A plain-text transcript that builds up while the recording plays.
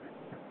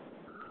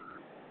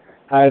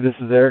Hi, this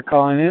is Eric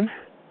calling in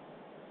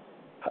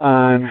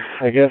on,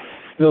 I guess,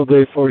 still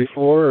day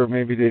 44 or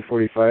maybe day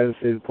 45 of the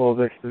Save the Poles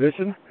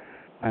expedition.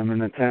 I'm in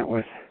the tent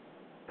with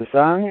the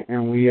song,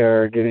 and we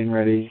are getting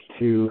ready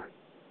to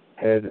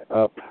head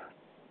up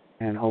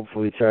and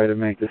hopefully try to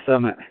make the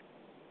summit.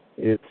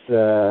 It's,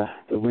 the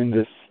wind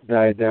has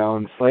died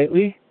down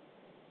slightly.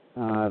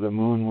 The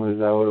moon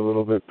was out a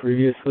little bit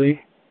previously,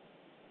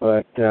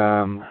 but,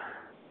 yeah,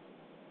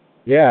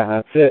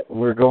 that's it.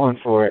 We're going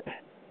for it.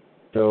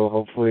 So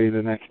hopefully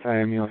the next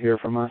time you'll hear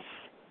from us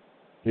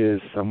is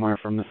somewhere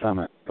from the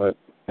summit. But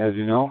as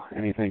you know,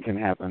 anything can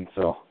happen.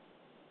 So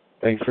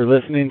thanks for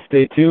listening.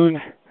 Stay tuned.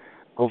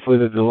 Hopefully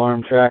the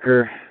DeLorme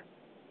tracker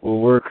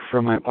will work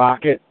from my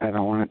pocket. I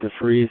don't want it to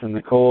freeze in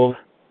the cold.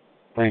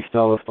 Thanks to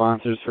all the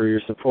sponsors for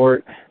your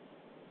support.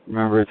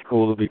 Remember, it's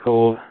cool to be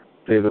cold.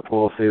 Save the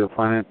pole, save the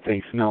planet.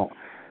 Thanks, no.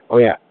 Oh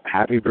yeah,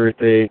 happy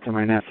birthday to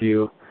my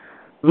nephew,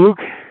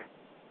 Luke.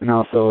 And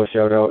also a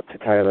shout out to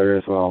Tyler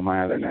as well,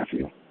 my other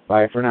nephew.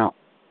 Bye for now.